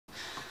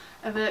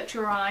Avert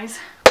your eyes.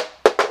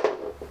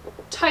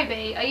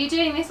 Toby, are you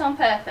doing this on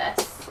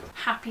purpose?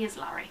 Happy as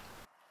Larry.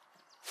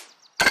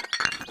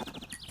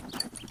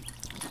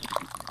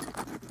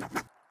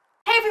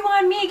 Hey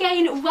everyone, me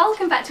again.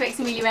 Welcome back to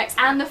xameliax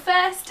and the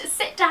first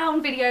sit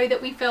down video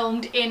that we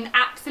filmed in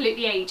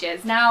absolutely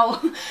ages. Now,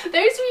 those of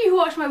you who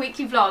watch my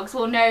weekly vlogs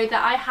will know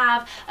that I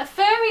have a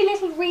very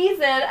little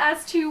reason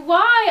as to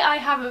why I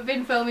haven't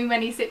been filming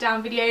many sit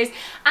down videos,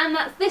 and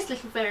that's this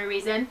little very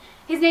reason.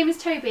 His name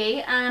is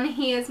Toby and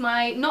he is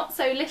my not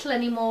so little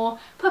anymore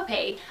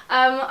puppy.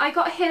 I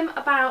got him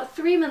about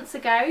 3 months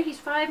ago. He's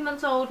 5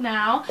 months old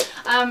now,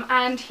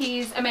 and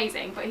he's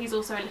amazing, but he's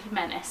also a little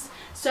menace.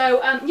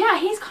 So yeah,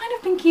 he's kind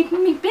of been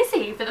keeping me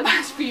busy for the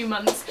past few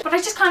months. But I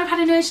just kind of had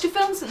an urge to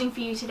film something for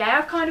you today.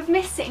 I've kind of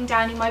missed sitting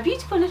down in my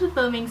beautiful little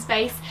filming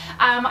space,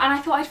 and I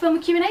thought I'd film a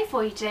Q&A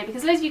for you today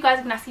because loads of you guys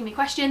have been asking me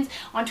questions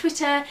on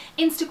Twitter,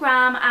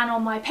 Instagram and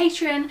on my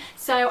Patreon.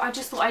 So I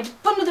just thought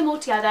I'd bundle them all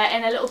together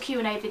in a little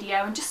Q&A video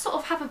and just sort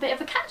of have a bit of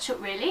a catch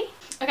up really.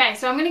 Okay,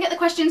 so I'm going to get the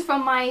questions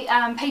from my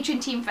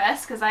Patreon team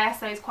first because I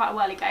asked those quite a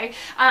while ago.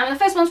 The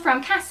first one's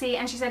from Cassi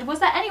and she said, was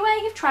there anywhere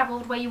you've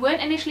travelled where you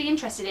weren't initially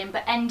interested in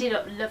but ended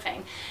up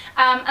loving?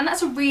 And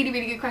that's a really,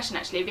 really good question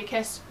actually,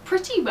 because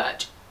pretty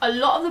much a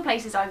lot of the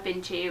places I've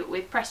been to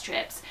with press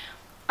trips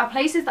are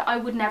places that I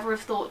would never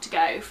have thought to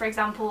go. For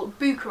example,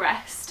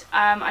 Bucharest.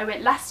 I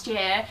went last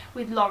year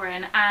with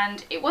Lauren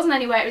and it wasn't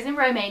anywhere, it was in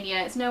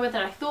Romania. It's nowhere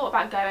that I thought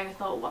about going. I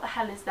thought, what the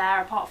hell is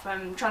there apart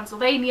from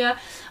Transylvania?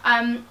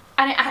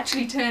 And it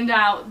actually turned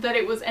out that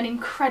it was an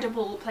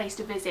incredible place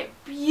to visit.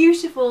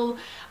 Beautiful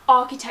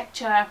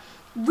architecture,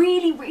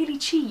 really, really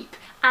cheap,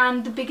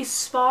 and the biggest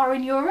spa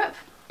in Europe.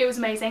 It was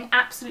amazing,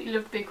 absolutely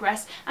loved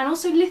Bucharest, and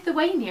also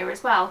Lithuania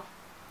as well.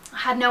 I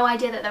had no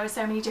idea that there were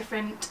so many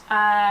different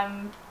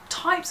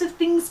types of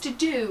things to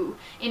do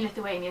in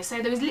Lithuania.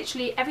 So there was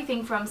literally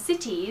everything from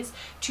cities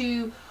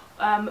to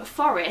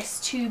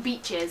forests to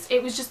beaches.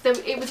 It was just,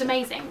 it was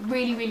amazing.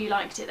 Really, really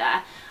liked it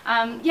there.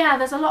 Yeah,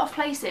 there's a lot of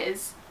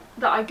places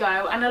that I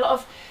go and a lot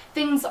of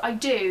things that I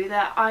do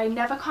that I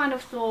never kind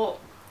of thought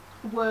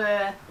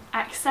were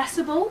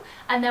accessible,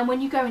 and then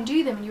when you go and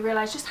do them and you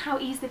realise just how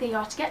easy they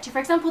are to get to. For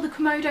example, the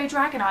Komodo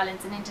Dragon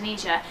Islands in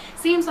Indonesia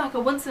seems like a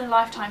once in a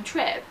lifetime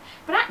trip,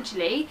 but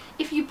actually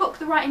if you book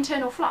the right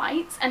internal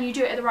flights and you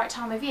do it at the right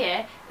time of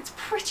year, it's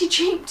pretty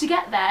cheap to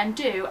get there and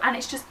do, and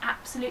it's just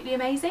absolutely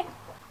amazing.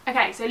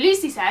 Okay, so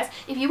Lucy says,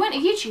 if you weren't a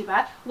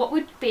YouTuber, what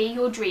would be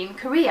your dream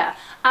career?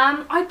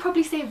 I'd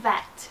probably say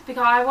vet,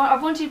 because I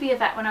wanted to be a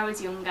vet when I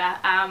was younger,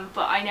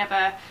 but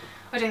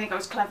I don't think I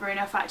was clever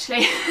enough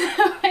actually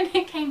when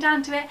it came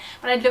down to it,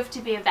 but I'd love to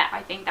be a vet.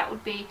 I think that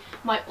would be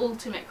my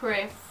ultimate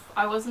career if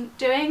I wasn't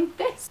doing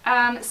this.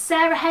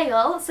 Sarah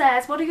Hale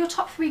says, what are your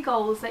top 3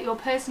 goals that you're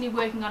personally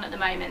working on at the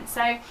moment?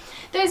 So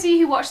those of you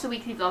who watch the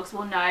weekly vlogs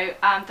will know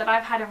that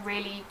I've had a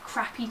really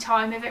crappy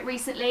time of it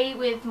recently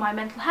with my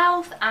mental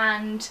health,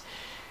 and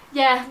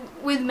yeah,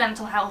 with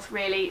mental health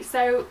really.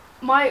 So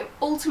my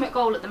ultimate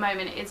goal at the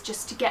moment is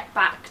just to get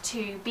back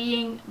to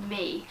being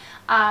me,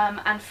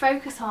 and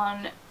focus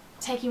on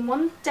taking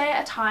one day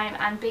at a time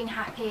and being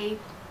happy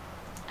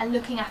and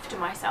looking after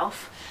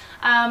myself.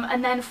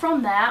 And then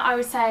from there I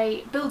would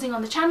say building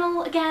on the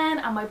channel again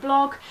and my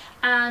blog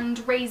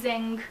and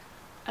raising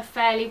a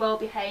fairly well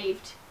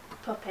behaved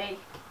puppy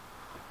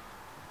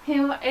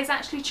who is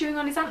actually chewing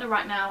on his antler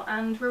right now,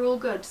 and we're all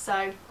good,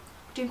 so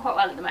doing quite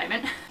well at the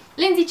moment.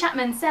 Lynsey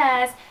Chapman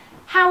says,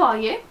 how are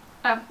you?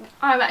 I'm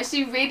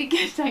actually really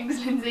good,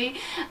 thanks Lynsey.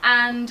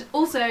 And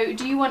also,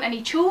 do you want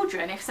any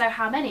children? If so,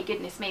 how many?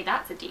 Goodness me,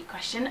 that's a deep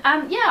question.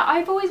 Yeah,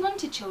 I've always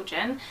wanted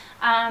children.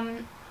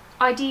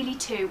 Ideally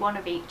 2, 1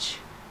 of each.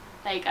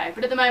 There you go.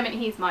 But at the moment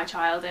he's my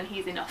child and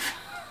he's enough.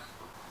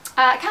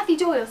 Kathy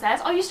Doyle says,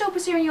 are you still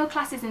pursuing your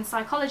classes in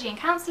psychology and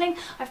counselling?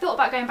 I've thought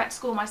about going back to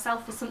school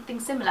myself for something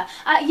similar.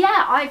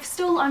 Yeah,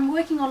 I'm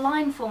working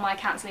online for my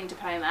counselling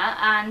diploma,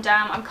 and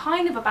I'm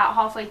kind of about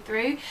halfway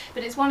through,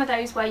 but it's one of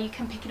those where you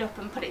can pick it up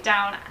and put it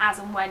down as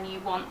and when you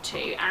want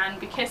to, and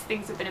because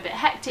things have been a bit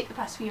hectic the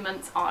past few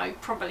months, I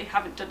probably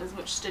haven't done as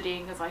much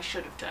studying as I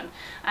should have done.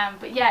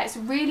 But yeah, it's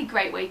a really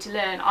great way to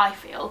learn, I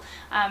feel,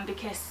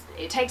 because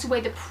it takes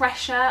away the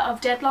pressure of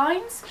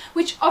deadlines,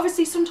 which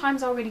obviously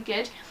sometimes are really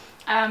good.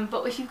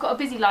 But if you've got a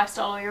busy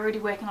lifestyle or you're already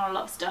working on a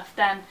lot of stuff,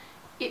 then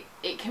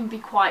it can be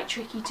quite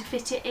tricky to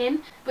fit it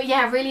in. But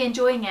yeah, really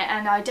enjoying it,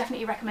 and I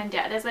definitely recommend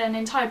it. There's an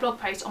entire blog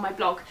post on my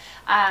blog,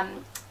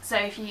 so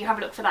if you have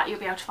a look for that, you'll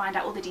be able to find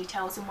out all the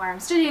details and where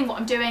I'm studying, what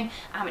I'm doing,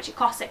 how much it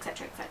costs,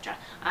 etc, etc.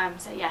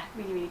 So yeah,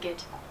 really, really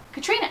good.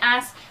 Katrina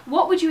asks,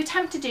 what would you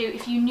attempt to do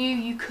if you knew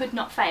you could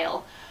not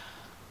fail?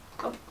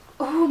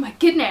 Oh my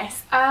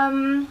goodness.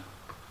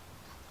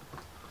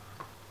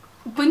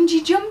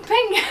 Bungee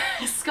jumping,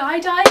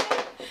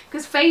 skydiving,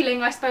 because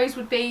failing I suppose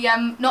would be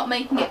not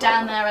making it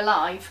down there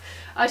alive.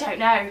 I don't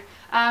know.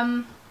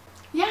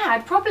 Yeah,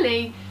 I'd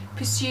probably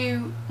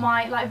pursue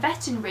my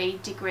veterinary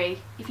degree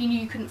if you knew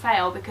you couldn't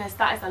fail, because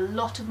that is a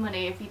lot of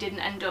money if you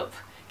didn't end up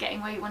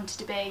getting where you wanted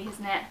to be,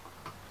 isn't it?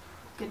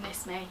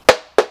 Goodness me.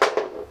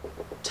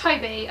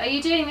 Toby, are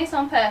you doing this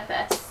on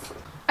purpose?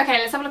 Okay,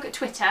 let's have a look at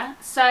Twitter.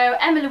 So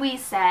Emma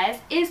Louise says,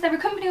 is there a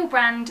company or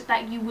brand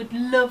that you would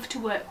love to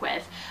work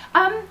with?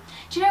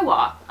 Do you know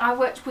what? I've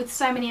worked with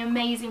so many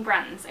amazing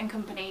brands and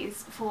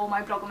companies for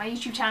my blog and my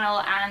YouTube channel,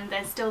 and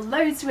there's still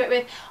loads to work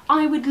with.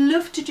 I would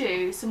love to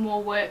do some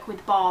more work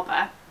with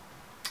Barbour,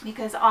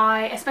 because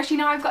especially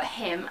now I've got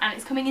him and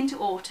it's coming into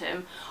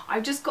autumn,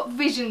 I've just got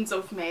visions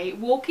of me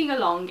walking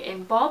along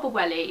in Barbour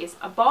wellies,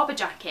 a Barbour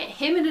jacket,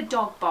 him in a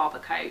dog Barbour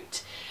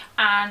coat,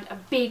 and a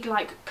big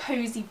like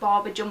cosy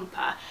Barbour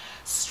jumper,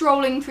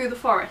 strolling through the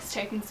forest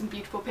taking some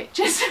beautiful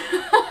pictures.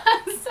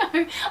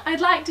 So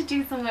I'd like to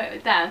do some work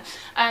with them.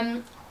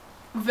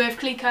 Veuve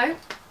Clicquot,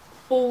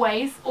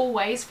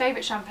 always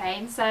favourite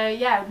champagne, so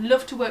yeah, I'd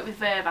love to work with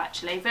Veuve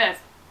actually. Veuve,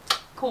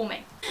 call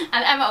me.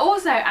 And Emma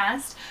also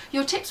asked,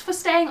 your tips for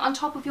staying on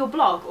top of your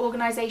blog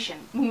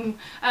organisation.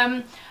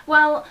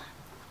 Well,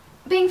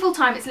 being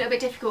full-time, it's a little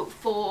bit difficult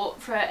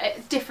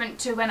it's different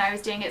to when I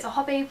was doing it as a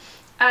hobby.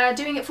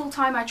 Doing it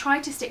full-time, I try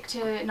to stick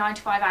to 9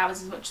 to 5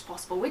 hours as much as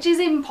possible, which is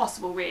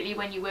impossible really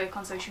when you work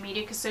on social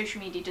media, because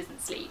social media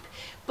doesn't sleep.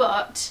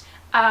 But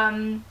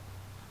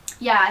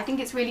yeah, I think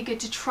it's really good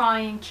to try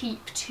and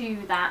keep to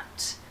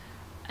that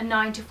a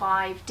 9 to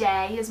 5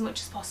 day as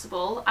much as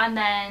possible, and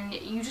then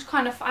you just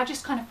kind of, I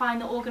just kind of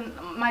find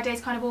that my days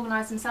kind of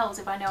organise themselves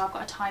if I know I've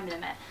got a time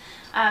limit.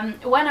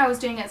 When I was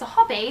doing it as a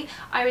hobby,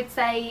 I would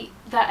say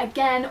that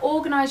again,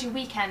 organise your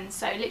weekends,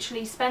 so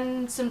literally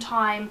spend some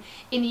time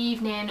in the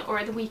evening or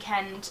at the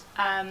weekend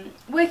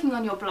working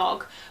on your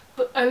blog,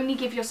 but only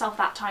give yourself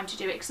that time to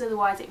do it, because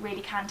otherwise it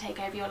really can take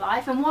over your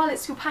life. And while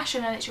it's your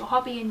passion and it's your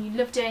hobby and you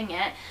love doing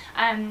it,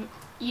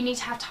 you need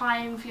to have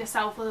time for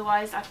yourself,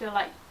 otherwise I feel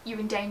like you're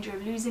in danger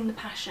of losing the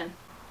passion.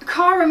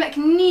 Cara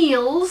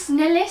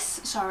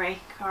Nellis, sorry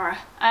Cara,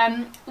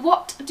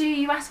 what do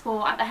you ask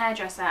for at the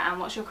hairdresser and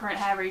what's your current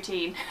hair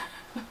routine?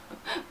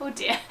 Oh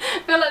dear, I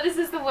feel like this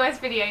is the worst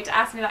video to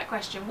ask me that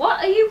question.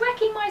 What are you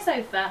wrecking my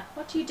sofa?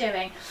 What are you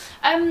doing?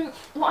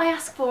 What I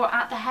ask for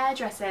at the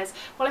hairdressers,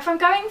 well, if I'm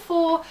going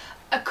for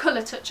a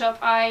colour touch-up,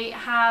 I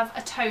have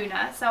a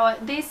toner. So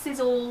this is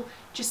all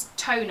just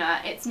toner,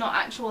 it's not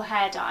actual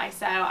hair dye.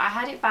 So I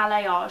had it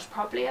balayage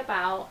probably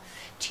about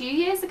 2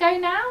 years ago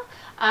now,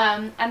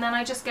 and then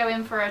I just go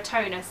in for a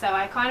toner. So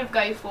I kind of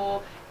go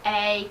for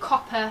a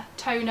copper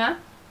toner.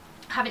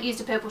 I haven't used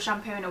a purple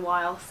shampoo in a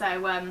while,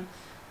 so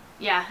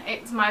yeah,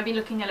 it might be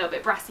looking a little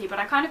bit brassy, but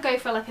I kind of go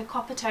for like a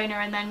copper toner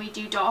and then we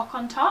do dark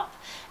on top.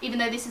 Even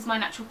though this is my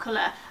natural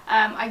colour,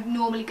 I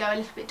normally go a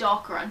little bit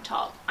darker on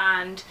top.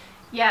 And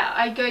yeah,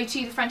 I go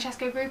to the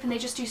Francesco group and they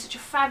just do such a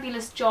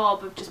fabulous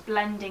job of just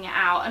blending it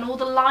out. And all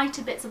the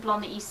lighter bits of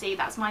blonde that you see,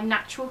 that's my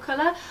natural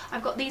colour.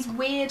 I've got these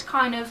weird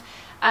kind of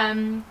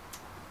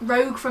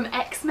Rogue from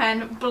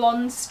X-Men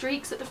blonde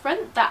streaks at the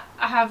front that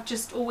have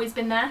just always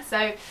been there.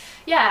 So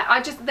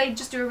yeah, they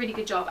just do a really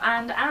good job.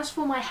 And as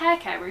for my hair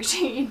care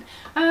routine,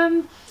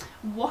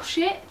 wash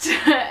it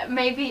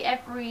maybe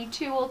every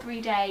 2 or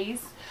 3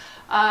 days,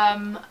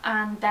 and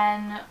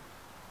then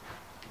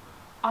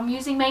I'm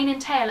using mane and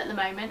tail at the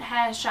moment,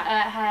 hair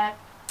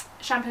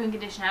shampoo and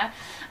conditioner,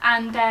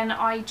 and then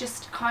I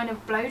just kind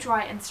of blow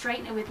dry it and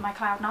straighten it with my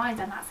Cloud9s,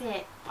 and that's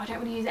it. I don't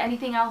really use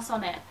anything else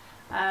on it.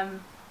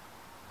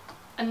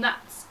 And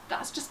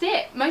that's just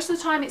it. Most of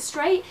the time it's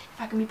straight. If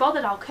I can be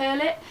bothered, I'll curl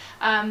it,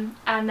 and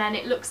then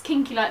it looks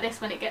kinky like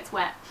this when it gets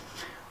wet.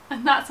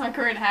 And that's my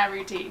current hair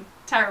routine.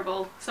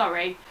 Terrible,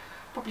 sorry.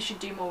 Probably should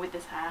do more with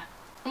this hair.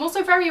 I'm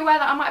also very aware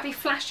that I might be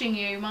flashing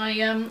you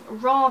my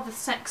rather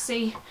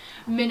sexy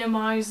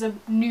minimizer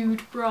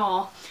nude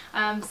bra,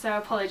 so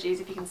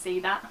apologies if you can see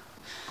that.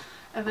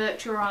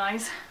 Avert your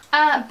eyes.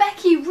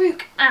 Becky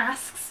Rook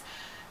asks,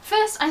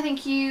 first, I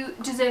think you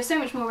deserve so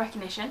much more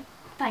recognition.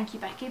 Thank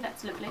you, Becky,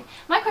 that's lovely.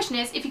 My question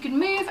is, if you could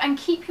move and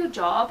keep your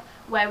job,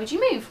 where would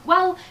you move?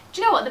 Well, do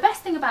you know what? The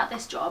best thing about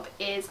this job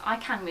is I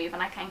can move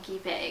and I can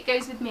keep it. It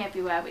goes with me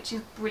everywhere, which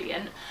is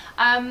brilliant.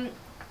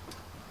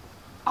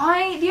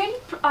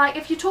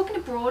 If you're talking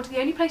abroad, the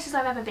only places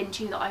I've ever been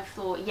to that I've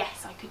thought,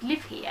 yes, I could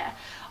live here,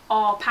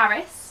 are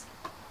Paris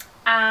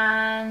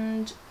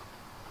and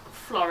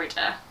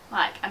Florida,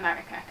 like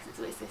America, because it's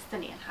always so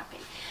sunny and happy.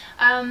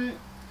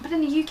 But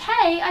in the UK,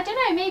 I don't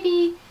know,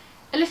 maybe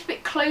a little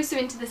bit closer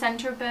into the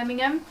centre of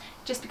Birmingham,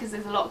 just because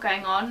there's a lot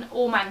going on,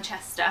 or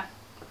Manchester.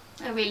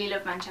 I really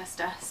love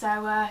Manchester, so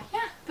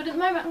yeah, but at the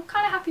moment I'm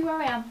kind of happy where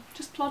I am,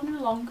 just plodding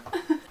along.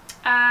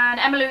 And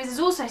Emma Louise has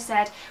also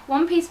said,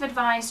 one piece of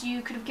advice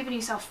you could have given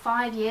yourself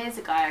 5 years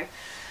ago.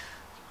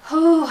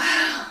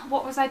 Oh,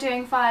 what was I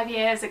doing 5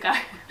 years ago?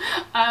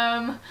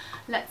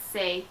 Let's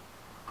see.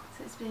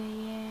 So it's been a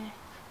year.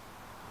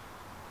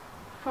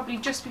 Probably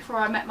just before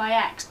I met my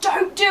ex.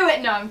 Don't do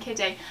it! No, I'm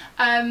kidding.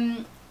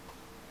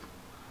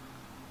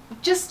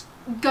 Just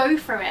go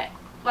for it.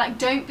 Like,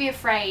 don't be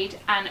afraid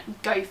and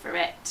go for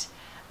it.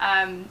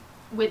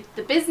 With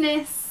the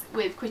business,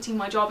 with quitting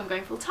my job and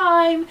going full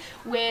time,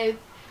 with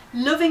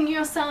loving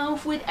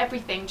yourself, with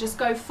everything. Just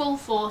go full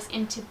force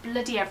into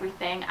bloody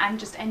everything and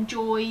just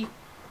enjoy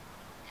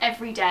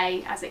every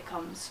day as it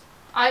comes.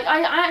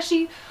 I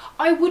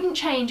I wouldn't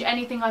change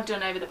anything I've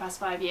done over the past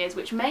 5 years,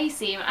 which may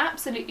seem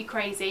absolutely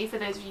crazy for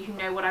those of you who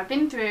know what I've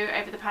been through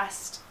over the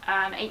past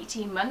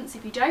 18 months.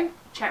 If you don't,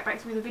 check back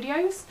through the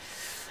videos.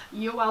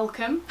 You're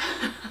welcome.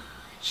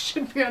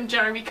 Should be on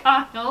Jeremy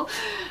Kyle.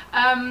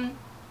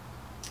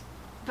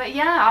 But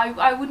yeah,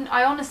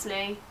 I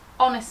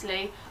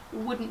honestly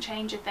wouldn't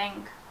change a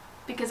thing,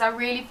 because I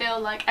really feel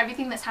like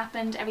everything that's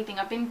happened, everything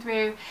I've been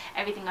through,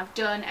 everything I've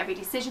done, every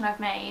decision I've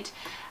made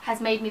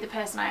has made me the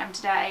person I am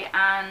today,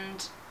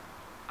 and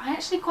I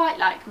actually quite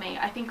like me.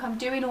 I think I'm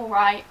doing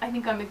alright, I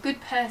think I'm a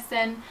good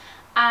person,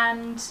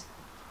 and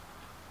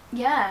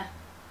yeah,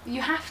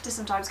 you have to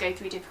sometimes go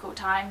through difficult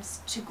times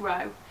to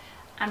grow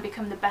and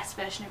become the best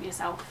version of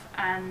yourself,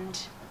 and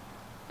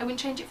I wouldn't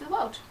change it for the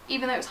world.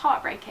 Even though it was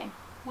heartbreaking,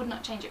 would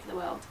not change it for the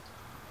world.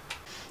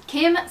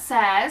 Kim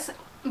says,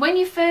 when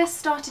you first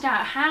started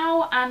out,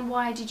 how and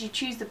why did you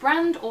choose the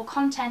brand or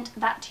content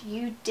that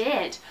you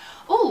did?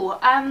 Oh,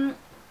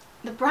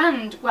 the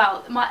brand,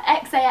 well, my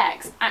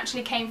xameliax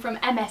actually came from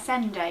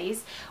MSN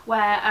days,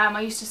 where I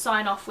used to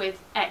sign off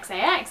with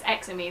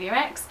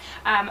xameliax,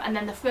 and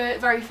then the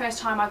very first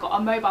time I got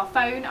a mobile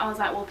phone, I was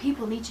like, well,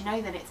 people need to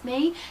know that it's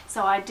me,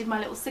 so I did my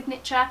little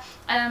signature.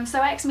 So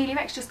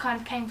xameliax just kind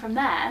of came from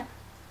there,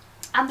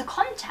 and the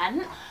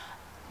content,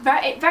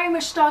 it very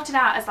much started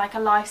out as like a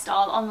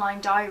lifestyle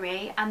online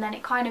diary, and then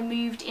it kind of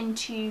moved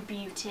into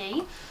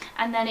beauty,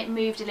 and then it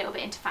moved a little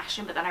bit into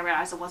fashion, but then I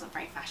realised I wasn't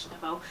very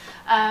fashionable,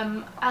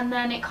 and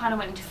then it kind of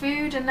went into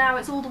food, and now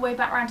it's all the way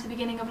back around to the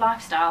beginning of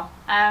lifestyle.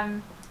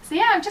 So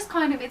yeah, I've just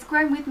kind of, it's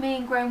grown with me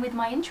and grown with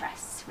my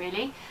interests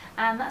really,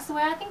 and that's the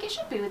way I think it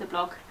should be with a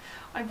blog.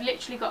 I've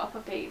literally got a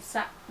puppy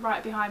sat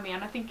right behind me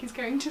and I think he's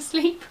going to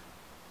sleep.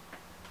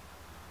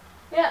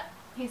 Yeah,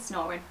 he's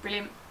snoring,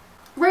 brilliant.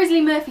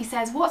 Rosalie Murphy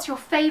says, what's your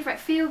favourite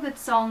feel-good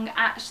song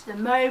at the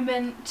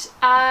moment?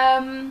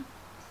 I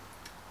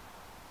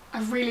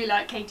really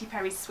like Katy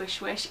Perry's Swish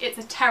Swish. It's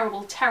a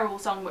terrible, terrible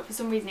song, but for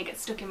some reason it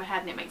gets stuck in my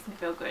head and it makes me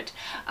feel good.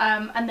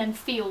 And then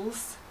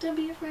Feels. Don't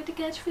be afraid to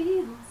get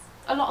feels.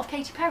 A lot of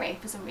Katy Perry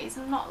for some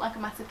reason. I'm not like a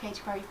massive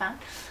Katy Perry fan.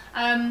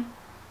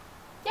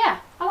 Yeah,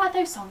 I like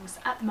those songs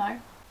at the mo.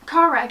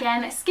 Cara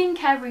again,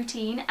 skincare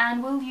routine,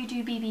 and will you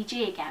do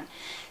BBG again?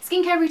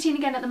 Skincare routine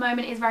again at the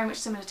moment is very much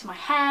similar to my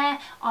hair.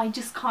 I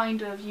just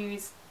kind of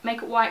use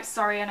makeup wipes,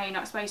 sorry I know you're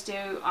not supposed to,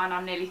 and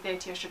I'm nearly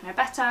 30, I should know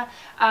better.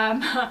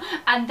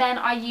 And then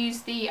I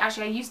use the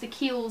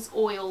Kiehl's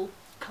oil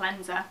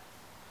cleanser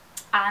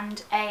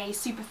and a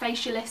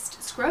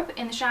superfacialist scrub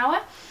in the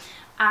shower,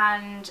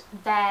 and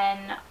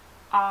then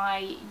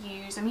I'm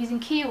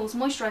using Kiehl's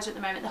moisturiser at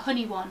the moment, the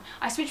honey one.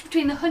 I switch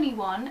between the honey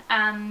one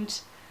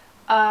and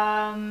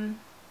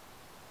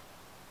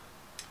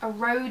a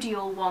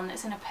rhodial one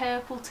that's in a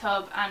purple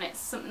tub, and it's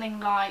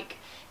something like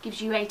gives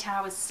you 8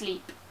 hours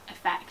sleep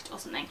effect or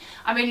something.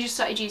 I've only just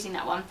started using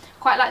that one.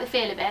 Quite like the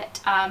feel of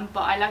it, but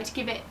I like to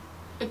give it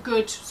a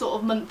good sort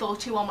of month or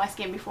two on my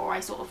skin before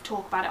I sort of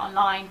talk about it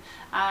online.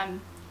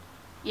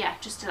 Yeah,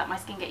 just to let my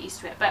skin get used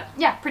to it. But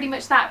yeah, pretty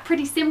much that.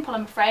 Pretty simple,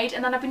 I'm afraid.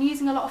 And then I've been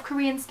using a lot of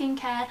Korean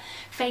skincare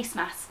face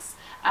masks.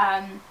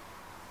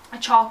 A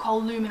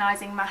charcoal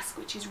luminising mask,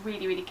 which is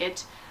really, really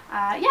good.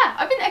 Yeah,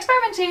 I've been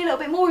experimenting a little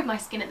bit more with my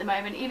skin at the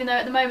moment, even though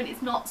at the moment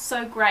it's not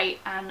so great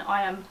and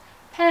I am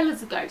pale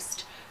as a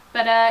ghost.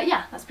 But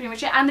yeah, that's pretty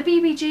much it. And the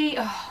BBG,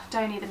 oh,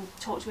 don't even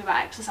talk to me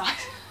about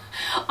exercise.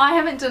 I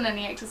haven't done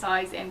any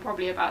exercise in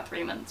probably about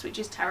 3 months, which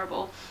is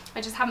terrible. I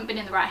just haven't been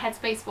in the right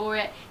headspace for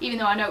it, even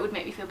though I know it would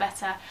make me feel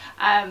better.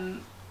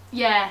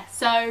 Yeah,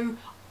 so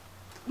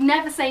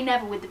never say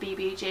never with the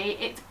BBG.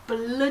 It's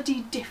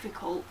bloody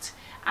difficult.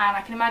 And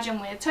I can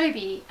imagine with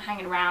Toby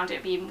hanging around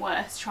it'd be even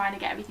worse, trying to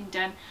get everything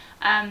done.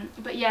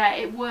 But yeah,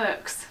 it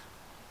works.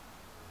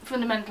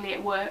 Fundamentally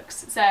it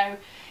works. So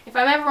if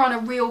I'm ever on a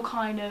real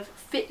kind of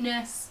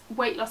fitness,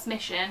 weight loss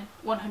mission,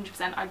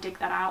 100% I'd dig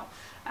that out.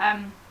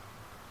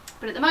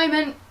 But at the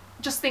moment,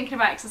 just thinking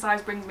about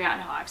exercise brings me out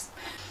in hives.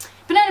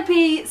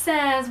 Penelope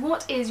says,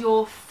 what is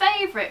your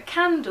favourite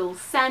candle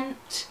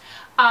scent?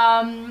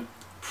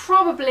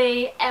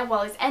 Probably,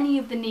 well, it's any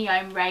of the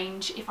Neom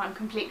range, if I'm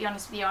completely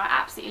honest with you. I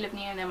absolutely love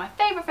Neom, they're my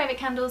favourite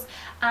candles.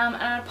 And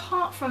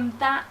apart from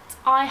that,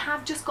 I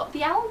have just got the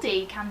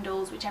Aldi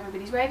candles, which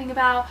everybody's raving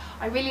about.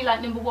 I really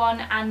like number 1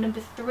 and number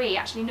 3.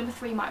 Actually, number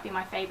 3 might be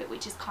my favourite,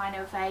 which is kind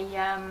of a,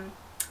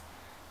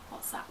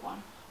 what's that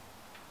one?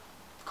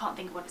 Can't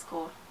think of what it's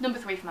called. Number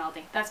 3 from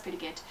Aldi, that's pretty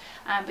good.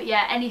 But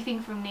yeah, anything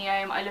from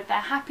Neom. I love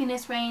their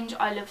happiness range,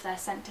 I love their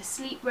scent to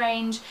sleep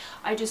range.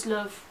 I just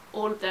love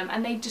all of them,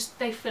 and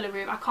they fill a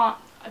room. I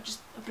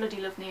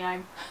bloody love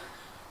Neom.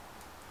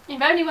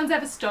 If anyone's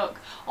ever stuck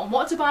on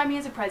what to buy me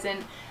as a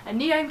present, a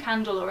Neom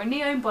candle or a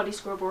Neom body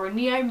scrub or a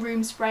Neom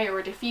room spray or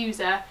a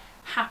diffuser,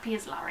 happy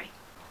as Larry.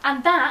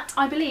 And that,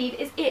 I believe,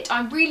 is it.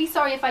 I'm really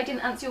sorry if I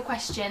didn't answer your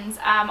questions.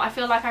 I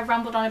feel like I've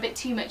rambled on a bit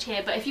too much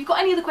here, but if you've got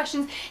any other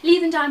questions,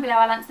 leave them down below.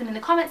 I'll answer them in the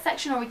comments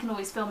section, or we can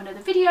always film another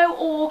video,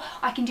 or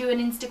I can do an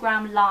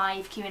Instagram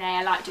live Q&A.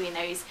 I like doing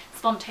those.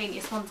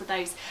 spontaneous ones of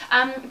those.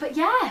 But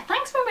yeah,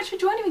 thanks very much for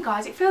joining me,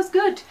 guys. It feels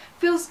good.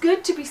 Feels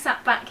good to be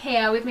sat back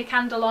here with my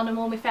candle on and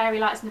all my fairy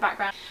lights in the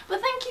background. But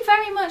thank you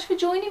very much for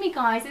joining me,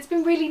 guys. It's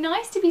been really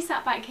nice to be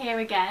sat back here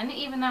again,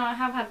 even though I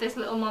have had this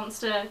little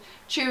monster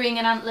chewing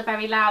an antler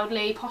very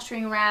loudly,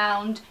 pottering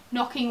around,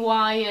 knocking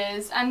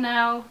wires, and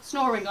now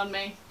snoring on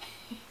me.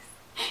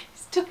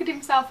 He's tuckered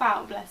himself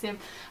out, bless him.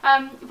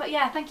 But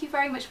yeah, thank you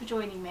very much for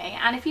joining me.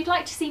 And if you'd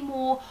like to see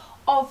more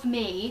of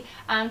me,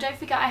 don't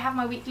forget I have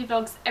my weekly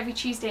vlogs every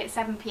Tuesday at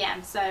 7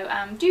 PM, so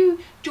do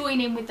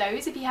join in with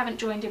those if you haven't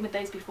joined in with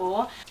those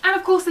before. And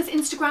of course there's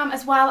Instagram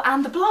as well,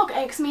 and the blog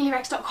at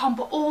xameliax.com,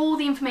 but all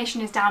the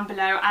information is down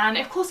below. And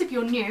of course, if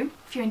you're new,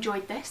 if you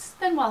enjoyed this,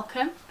 then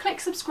welcome. Click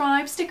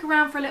subscribe, stick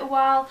around for a little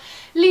while,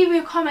 leave me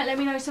a comment, let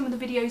me know some of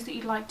the videos that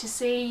you'd like to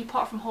see,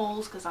 apart from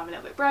hauls because I'm a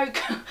little bit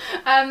broke.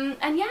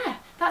 And yeah,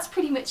 that's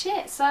pretty much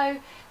it. So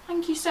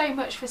thank you so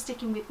much for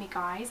sticking with me,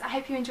 guys. I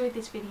hope you enjoyed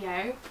this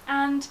video,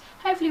 and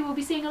hopefully we'll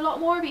be seeing a lot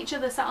more of each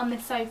other sat on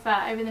this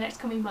sofa over the next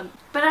coming month.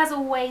 But as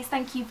always,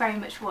 thank you very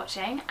much for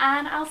watching,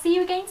 and I'll see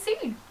you again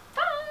soon.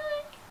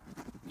 Bye!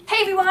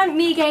 Hey everyone,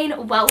 me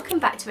again. Welcome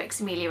back to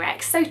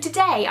xameliax. So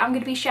today I'm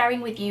going to be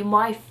sharing with you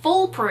my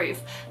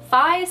foolproof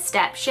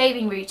 5-step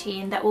shaving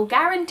routine that will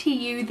guarantee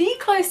you the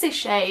closest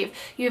shave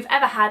you've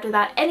ever had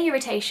without any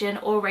irritation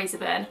or razor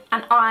burn,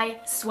 and I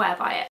swear by it.